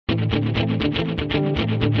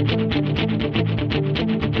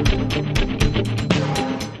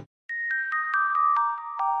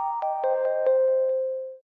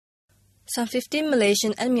Some 15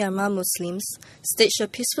 Malaysian and Myanmar Muslims staged a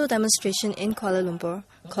peaceful demonstration in Kuala Lumpur,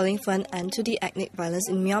 calling for an end to the ethnic violence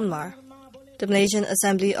in Myanmar. The Malaysian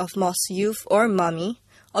Assembly of Mosque Youth, or MAMI,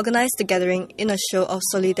 organised the gathering in a show of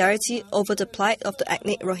solidarity over the plight of the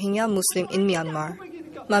ethnic Rohingya Muslim in Myanmar.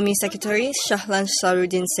 MAMI Secretary Shahlan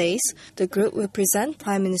Sarudin says the group will present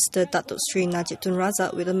Prime Minister Datuk Sri Najib Tun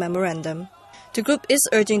Razak with a memorandum. The group is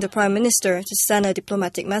urging the Prime Minister to send a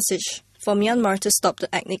diplomatic message for Myanmar to stop the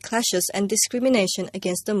ethnic clashes and discrimination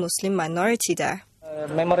against the Muslim minority there.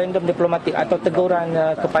 Memorandum diplomatik atau teguran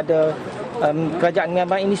kepada kerajaan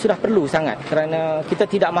Myanmar ini sudah perlu sangat kerana kita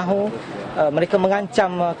tidak mahu mereka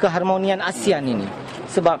mengancam keharmonian ASEAN ini.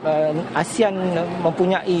 Sebab ASEAN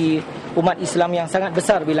mempunyai umat Islam yang sangat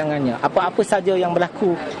besar bilangannya. Apa-apa saja yang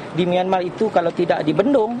berlaku di Myanmar itu kalau tidak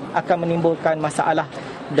dibendung akan menimbulkan masalah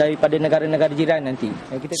daripada negara-negara jiran nanti.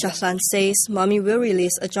 Shahlan says MAMI will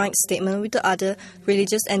release a joint statement with the other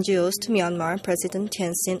religious NGOs to Myanmar President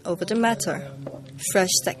Thein Sein over the matter.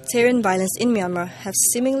 Fresh sectarian violence in Myanmar have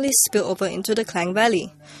seemingly spilled over into the Klang Valley,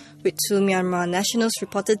 with 2 Myanmar nationals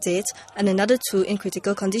reported dead and another 2 in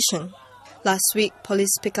critical condition. Last week,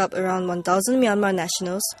 police picked up around 1,000 Myanmar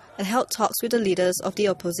nationals and held talks with the leaders of the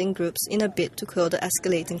opposing groups in a bid to quell the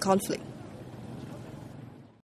escalating conflict.